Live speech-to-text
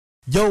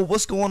Yo,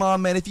 what's going on,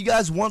 man? If you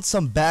guys want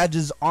some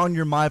badges on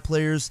your My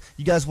Players,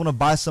 you guys want to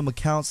buy some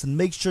accounts, then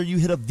make sure you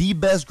hit up the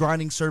best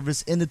grinding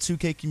service in the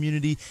 2K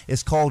community.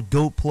 It's called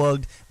Goat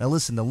Plugged. Now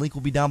listen, the link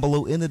will be down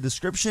below in the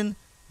description,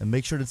 and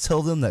make sure to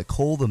tell them that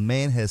Cole the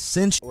man has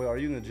sent you. Wait, are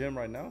you in the gym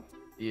right now?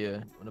 Yeah,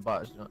 when the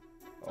box jump.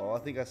 Oh, I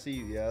think I see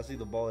you. Yeah, I see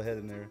the bald head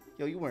in there.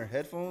 Yo, you wearing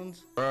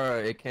headphones? Bro,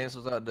 it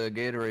cancels out the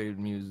Gatorade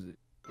music.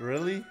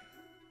 Really?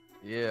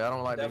 Yeah, I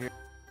don't like to hear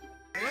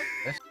What?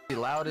 that shit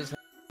loud as hell,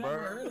 Never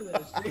bro. heard of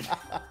that shit.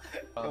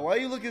 Yo, why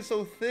you looking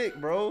so thick,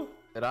 bro?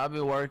 That I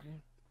been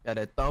working. Got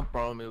that thump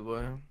on me,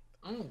 boy.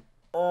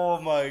 Oh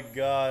my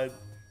god.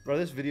 Bro,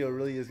 this video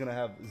really is gonna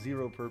have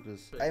zero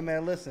purpose. Hey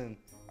man, listen.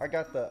 I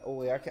got the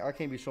I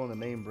can't be showing the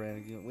name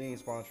brand. You know, we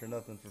ain't sponsoring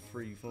nothing for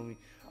free, you feel me?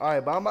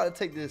 Alright, but I'm about to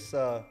take this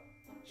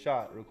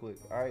shot real quick.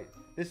 Alright.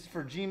 This is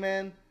for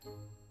G-Man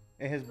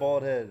and his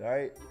bald head,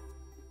 alright?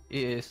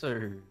 Yes,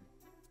 sir.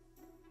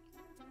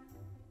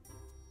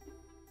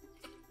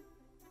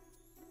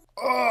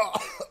 Oh.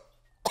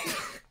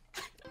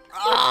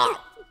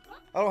 Ah.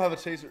 I don't have a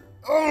chaser.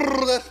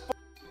 Oh, that's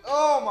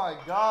oh my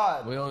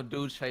god. We don't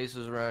do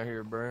chasers around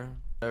here, bro.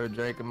 Never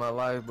drank in my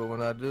life, but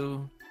when I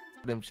do,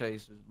 them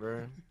chasers,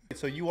 bro.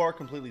 So you are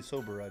completely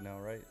sober right now,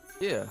 right?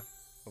 Yeah.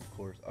 Of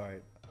course.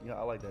 Alright. You know,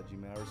 I like that,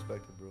 G-Man. I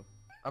respect it, bro.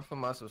 I put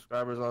my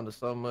subscribers onto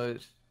so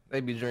much. They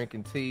be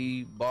drinking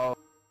tea, bald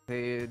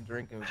head,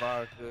 drinking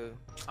vodka.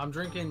 I'm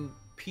drinking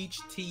peach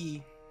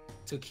tea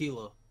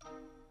tequila.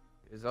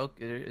 Is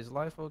okay? Is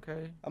life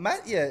okay?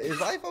 Yeah, is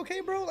life okay,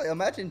 bro? Like,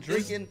 imagine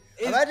drinking,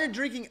 is- imagine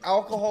drinking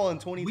alcohol in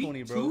 2020,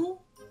 Week bro. 2?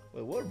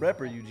 Wait, what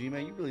rep are you,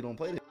 G-Man? You really don't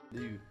play this,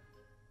 do you?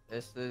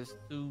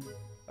 SS2.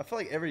 I feel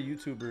like every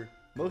YouTuber,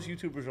 most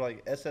YouTubers are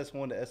like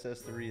SS1 to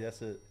SS3.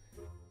 That's it.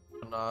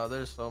 Nah,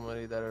 there's so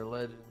many that are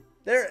legends.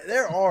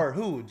 There are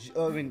who?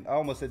 I mean, I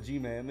almost said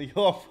G-Man.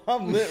 Yo,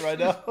 I'm lit right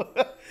now.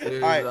 All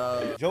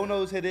right, Joe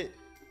Knows hit it.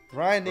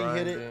 Grinding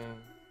hit it.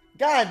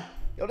 God,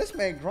 yo, this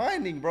man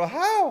grinding, bro.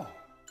 How?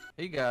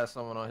 He got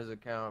someone on his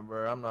account,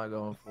 bro. I'm not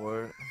going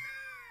for it.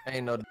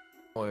 Ain't no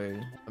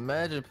way.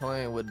 Imagine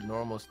playing with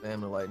normal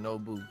stamina, like no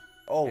boost.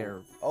 Oh,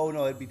 Terrible. oh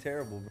no, it'd be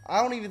terrible, bro.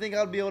 I don't even think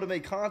I'd be able to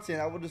make content.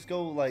 I would just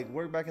go like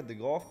work back at the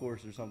golf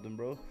course or something,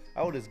 bro.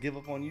 I would just give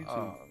up on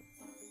YouTube.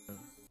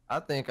 I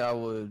think I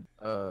would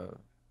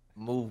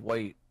move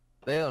weight.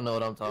 They don't know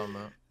what I'm talking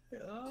about.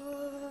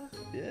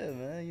 Yeah,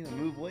 man, you know,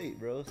 move weight,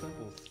 bro.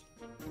 Simple.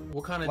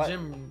 What kind of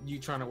gym you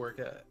trying to work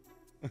at?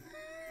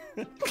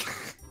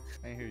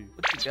 I ain't hear you.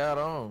 What you got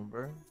on,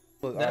 bro?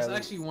 Look, That's right,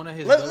 actually one of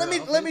his. let me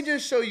outfits.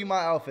 just show you my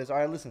outfits. All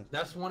right, listen.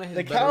 That's one of his.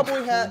 The better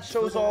cowboy hat outfits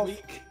shows for the off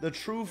week. the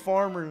true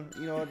farmer.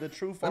 You know, the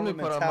true Let farmer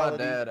me put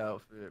mentality. on my dad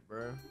outfit,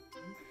 bro.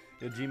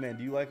 Yo, G-Man,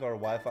 do you like our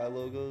Wi-Fi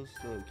logos?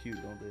 They look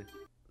cute, don't they?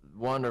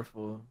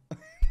 Wonderful.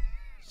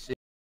 Shit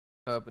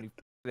company.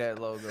 That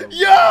logo.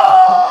 Yo!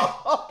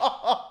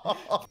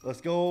 Let's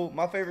go.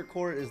 My favorite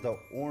court is the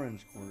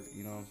orange court.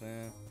 You know what I'm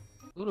saying?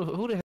 Who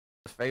the hell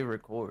is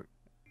favorite court?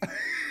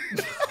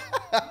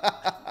 Yo,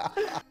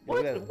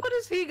 What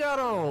has he got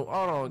on? Hold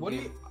on. What?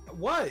 Gib.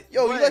 What?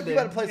 Yo, What you like you then?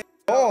 about to play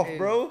golf, What is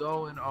bro?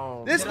 going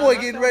on? This Did I boy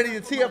not getting tell ready you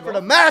to to tee put up my for the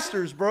golf?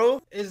 Masters,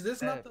 bro. Is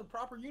this not the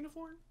proper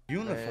uniform?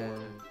 Uniform.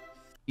 Man.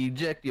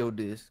 Eject your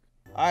disc.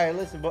 All right,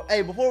 listen, but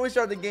hey, before we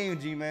start the game,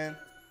 G-Man,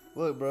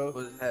 look, bro,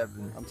 What's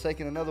happening? I'm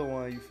taking another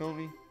one. You feel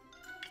me?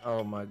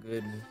 Oh my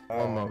goodness. All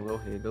One more. right. Go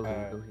ahead. Go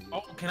ahead. All Go ahead.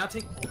 Oh, can I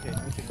take? Okay.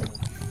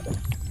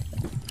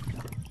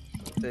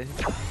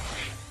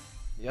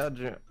 Y'all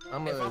drink. If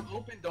I'm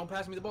open, don't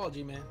pass me the ball,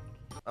 G-Man.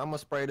 I'm gonna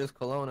spray this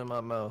cologne in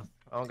my mouth.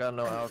 I don't got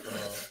no alcohol.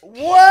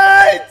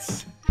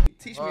 What?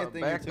 Teach me a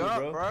thing or Back two,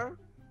 up, bro.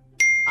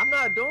 I'm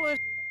not doing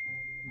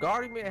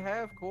guarding me at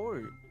half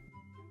court,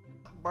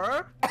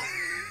 bro.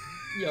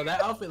 Yo,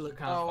 that outfit look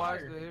kind Oh, of watch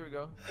fire. this. Here we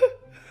go.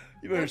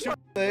 You better shoot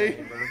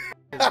thing.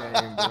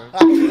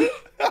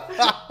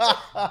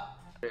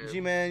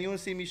 G-Man, you want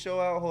to see me show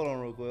out? Hold on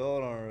real quick.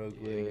 Hold on real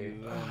quick.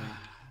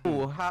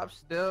 Ooh, hop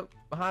step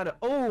behind it.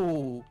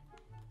 Ooh.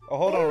 Oh,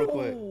 hold on real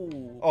quick.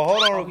 Ooh. Oh,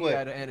 hold on real He quick.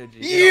 had the energy.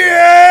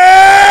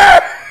 Yeah!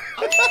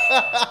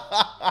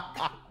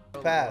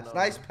 Pass. No.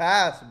 Nice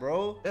pass,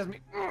 bro. That's me.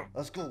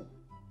 Let's go.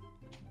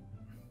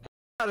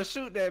 How to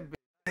shoot that bitch.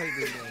 I hate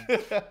this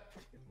game.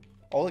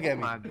 Oh, look at Oh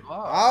me. my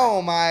god.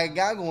 Oh my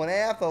god, going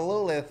after a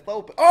little less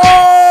open.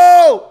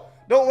 Oh!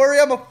 Don't worry,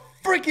 I'm a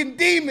freaking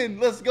demon.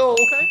 Let's go.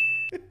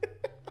 Okay.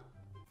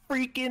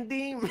 Freaking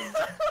demon.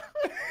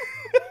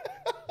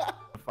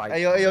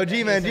 Hey, yo,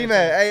 G-Man,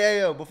 G-Man. Hey,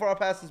 yo, before I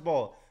pass this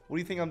ball, what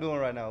do you think I'm doing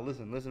right now?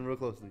 Listen real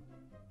closely.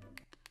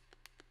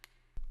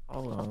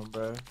 Hold on,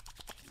 bro.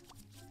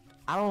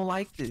 I don't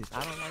like this.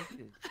 I don't like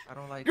this. I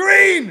don't like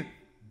Green!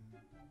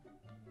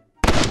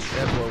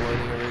 That boy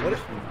wasn't even ready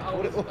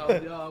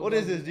to shoot. What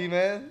is this,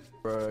 G-Man?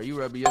 Bro, you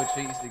rubbing your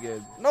cheeks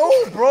together. No,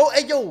 bro.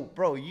 Hey, yo,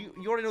 bro, you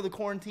already know the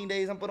quarantine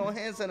days. I'm putting on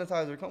hand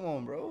sanitizer. Come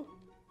on, bro.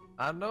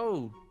 I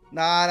know.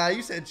 Nah,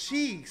 you said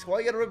cheeks. Why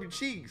you gotta rub your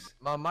cheeks?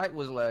 My mic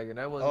was lagging.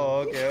 That wasn't.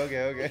 Oh,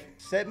 okay.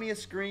 Set me a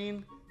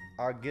screen.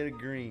 I'll get a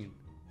green.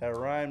 That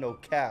rhyme, no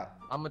cap.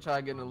 I'm gonna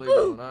try getting a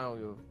legal one. I don't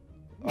give.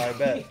 All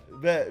right,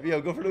 bet.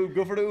 Yo, go for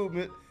the oop,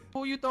 man.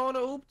 Who you throwing the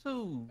oop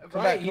to?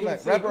 Come back.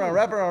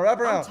 Wrap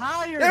around. I'm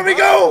tired. There we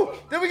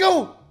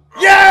go.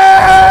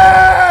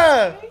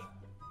 Yeah!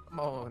 Come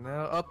on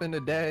now, up in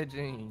the dad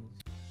jeans.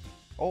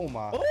 Oh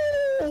my.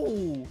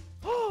 Oh!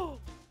 Oh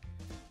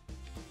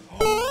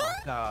my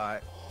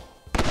God.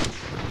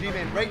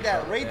 G-Man, rate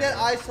that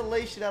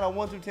isolation out of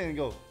 1 through 10 and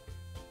go.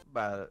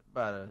 About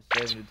a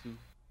 72.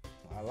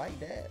 I like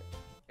that.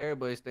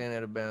 Everybody staying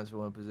out of bounds for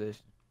one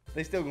possession.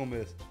 They still gonna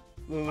miss.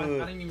 I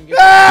Look. didn't even get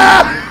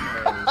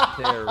That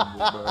is terrible,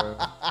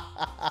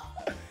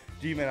 bro.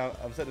 G-Man,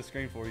 I'm setting the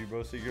screen for you,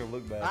 bro, so you're gonna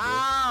look bad,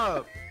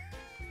 Stop!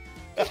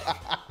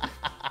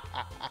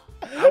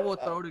 I will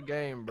throw the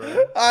game, bro.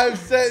 bro. I'm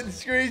setting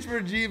screens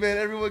for G-Man.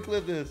 Everyone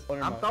clip this. Oh,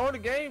 never I'm mind. throwing the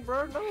game,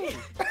 bro. No. You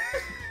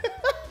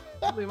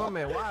leave my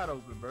man wide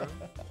open, bro.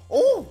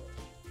 Oh!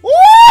 Woo!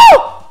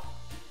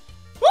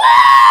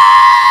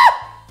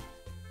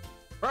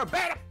 Bro,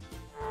 better.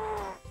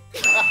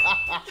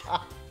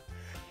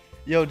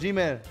 Yo,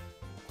 G-Man.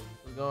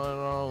 What's going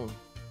on?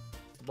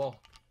 the ball.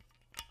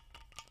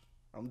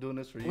 I'm doing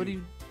this for you. What do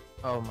you?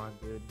 Oh my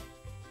goodness.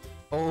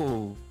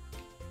 Oh.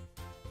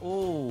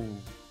 Oh.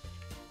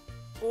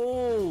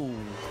 Oh.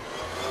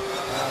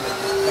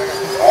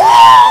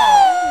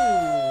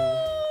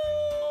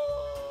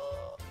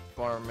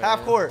 Far, man.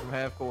 Half court. From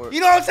half court. You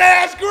know what I'm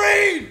saying? That's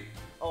green!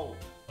 Oh.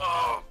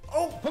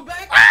 Oh. Put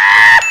back.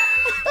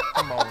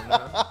 Come on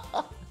now.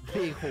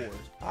 Big horse.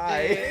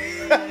 Hi.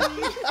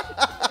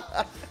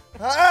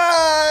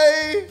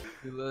 Hi.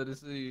 We love to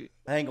see it.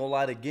 I ain't gonna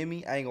lie to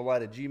Gimme. I ain't gonna lie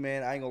to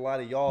G-Man. I ain't gonna lie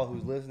to y'all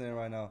who's listening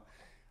right now.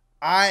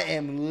 I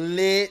am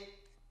lit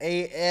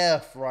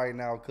AF right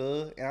now,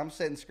 cuz. And I'm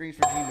setting screens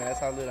for G-Man. That's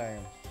how lit I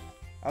am.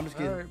 I'm just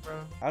kidding. All right, bro.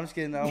 I'm just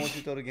kidding. I don't want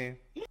you to throw the game.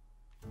 Hit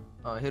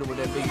him with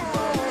that biggie,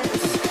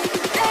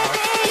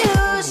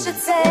 You should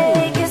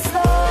take it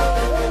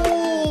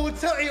slow. Ooh,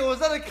 tell you, was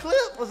that a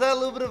clip? Was that a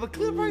little bit of a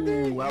clip right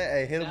there? Ooh,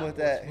 Hey, hit him with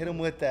that. Hit him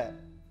with that.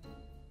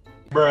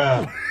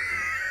 bro.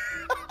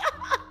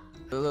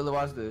 Look,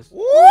 watch this.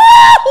 Woo!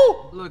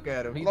 Look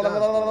at him. He done.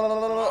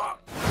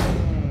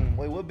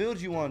 Wait, what build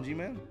you on,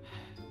 G-Man?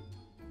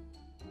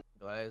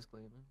 Glass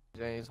cleaner.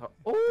 James.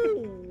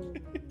 Ooh.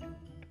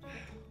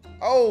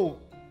 Oh.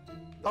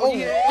 Oh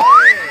yeah.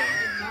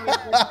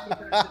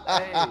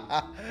 Hey,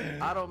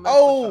 I don't mess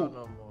with y'all no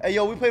more. Hey,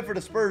 yo, we play for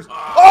the Spurs.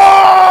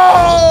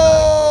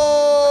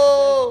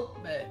 Oh!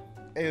 Bet.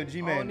 Hey, yo, On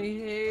G-Man. the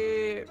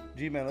head.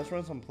 G-Man, let's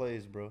run some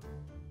plays, bro.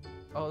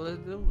 Oh, let's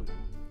do it.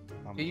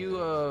 Can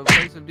you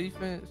play some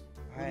defense?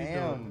 I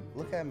am.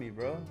 Look at me,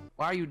 bro.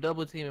 Why are you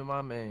double teaming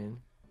my man?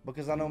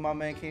 Because I know my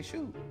man can't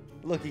shoot.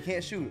 Look, he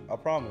can't shoot. I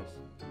promise.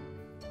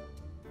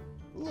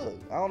 Look,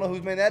 I don't know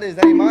whose man that is.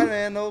 That ain't my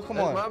man, though. Come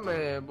on. That's my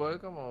man, boy.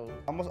 Come on.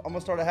 I'm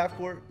gonna start at half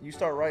court. You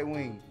start right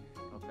wing.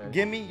 Okay.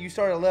 Gimme, you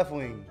start at left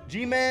wing.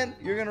 G-Man,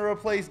 you're gonna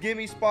replace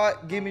Gimme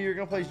spot. Gimme, you're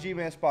gonna place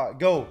G-Man spot.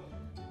 Go.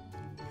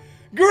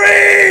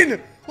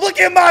 Green! Look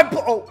at my.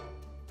 Oh.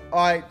 All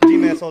right,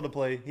 G-Man sold the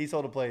play. He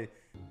sold the play.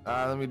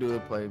 Let me do the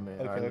play, man.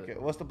 Okay, All right, okay.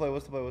 What's the play?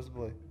 What's the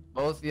play?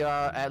 Both of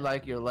y'all act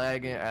like you're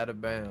lagging out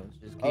of bounds.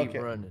 Just keep Okay.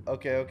 running.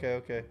 Okay.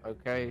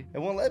 Okay. It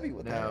won't let me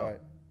with that. Now, All right.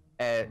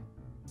 at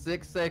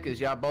 6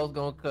 seconds, y'all both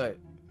gonna cut.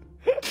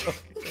 Okay.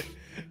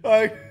 All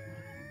right.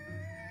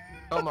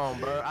 Come on,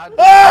 bro.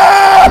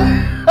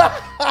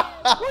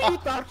 Ah! Who you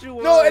thought you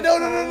were? No.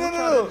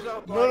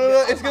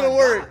 Oh It's gonna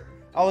work.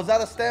 I was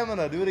out of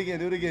stamina. Do it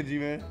again,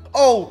 G-Man.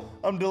 Oh,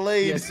 I'm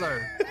delayed. Yes,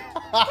 sir.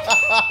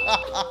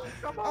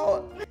 Come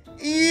Oh, on.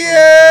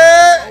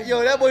 yeah.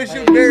 Yo, that boy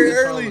shooting very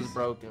This phone early. is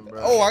broken,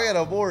 bro. Oh, I got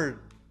a board.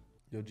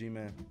 Yo,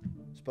 G-Man,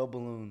 spell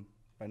balloon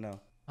right now.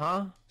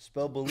 Huh?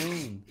 Spell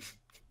balloon.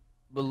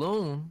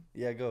 Balloon?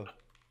 Yeah, go.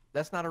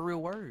 That's not a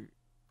real word.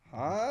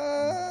 What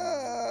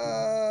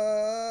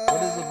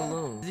What is a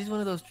balloon? Is these one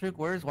of those trick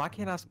words? Why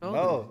can't I spell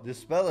No,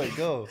 just spell it.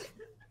 Go. this?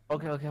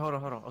 Okay, hold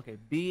on. Okay,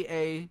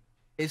 B-A,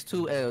 it's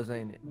 2 L's,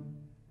 ain't it?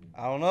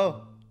 I don't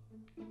know.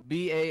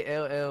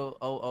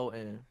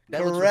 B-A-L-L-O-O-N.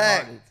 That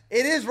Correct. looks retarded.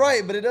 It is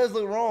right, but it does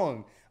look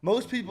wrong.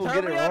 Most people Turn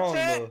get me it up, wrong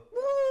chat. though.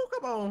 Woo,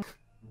 come on.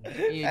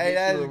 Hey,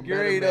 that's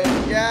great.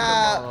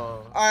 Yeah.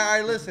 All Come on.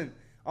 right. Listen.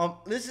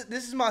 This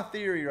is my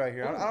theory right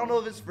here. I don't know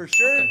if it's for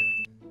sure,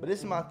 but this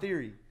is my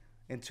theory.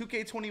 In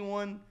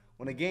 2K21,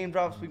 when the game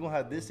drops, we're gonna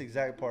have this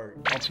exact part.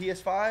 On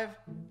PS5,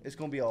 it's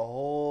gonna be a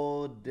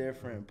whole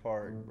different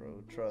part,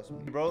 bro. Trust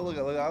me, bro. Look,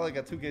 I like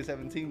a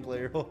 2K17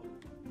 player.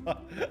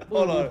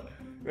 Hold on.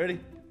 Ready?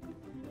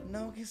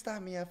 No one can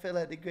stop me. I feel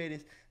like the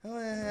greatest.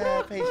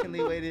 I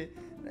patiently waited.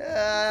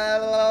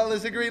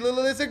 Listen, green.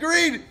 Listen,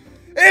 green.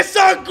 It's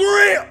a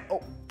green.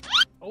 Oh.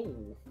 Oh.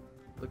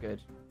 Look at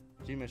you.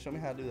 G-Man, show me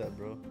how to do that,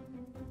 bro.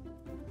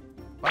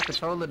 My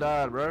controller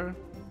died, bro.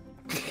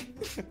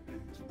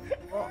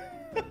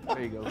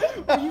 There you go.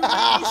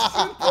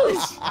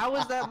 How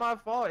is that my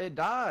fault? It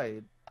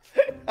died.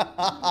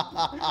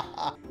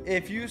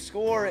 If you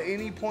score at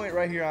any point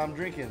right here, I'm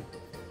drinking.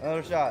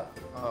 Another shot.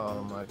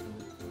 Oh my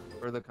goodness.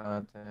 For the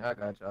content. I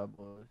got y'all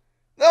boys.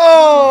 No!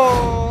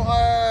 All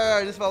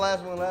right, this is my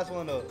last one. Last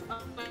one, though.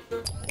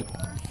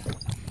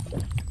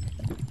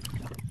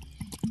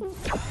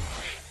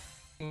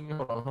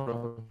 Hold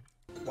on.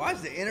 Why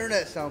does the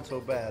internet sound so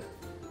bad?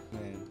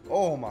 Man.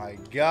 Oh my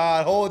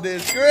god, hold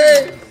this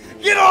screen!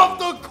 Get off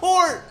the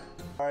court!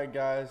 Alright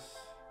guys,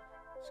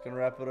 just gonna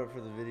wrap it up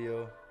for the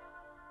video.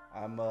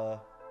 I'm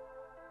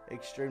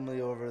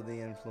extremely over the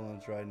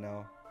influence right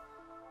now.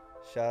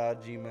 Shout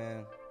out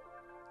G-Man.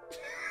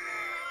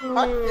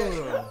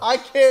 I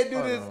can't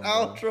do this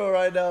outro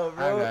right now,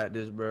 bro. I got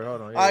this, bro.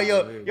 Hold on. Alright,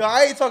 yo,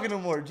 I ain't talking no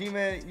more.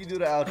 G-Man, you do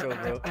the outro,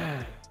 bro.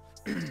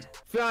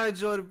 If y'all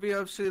enjoyed the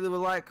video, leave a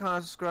like,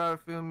 comment,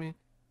 subscribe, feel me.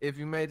 If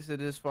you made it to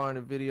this far in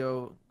the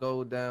video,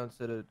 go down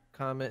to the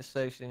comment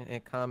section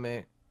and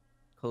comment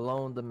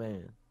Cologne the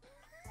Man.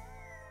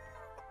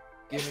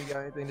 Give me,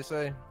 got anything to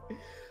say?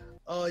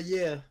 Oh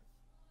yeah.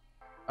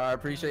 I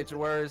appreciate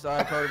your words. All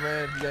right, Cody,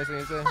 man. You guys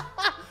anything to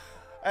say?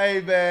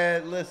 Hey,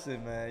 man,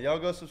 listen, man. Y'all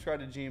go subscribe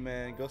to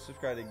G-Man. Go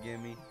subscribe to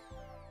Gimme.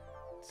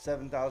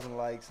 7,000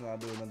 likes, and I'll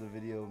do another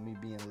video of me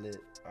being lit.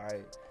 All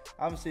right.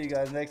 I'm going to see you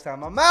guys next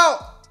time. I'm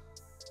out.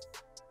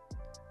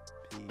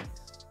 Peace.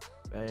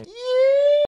 Bang. Yeah.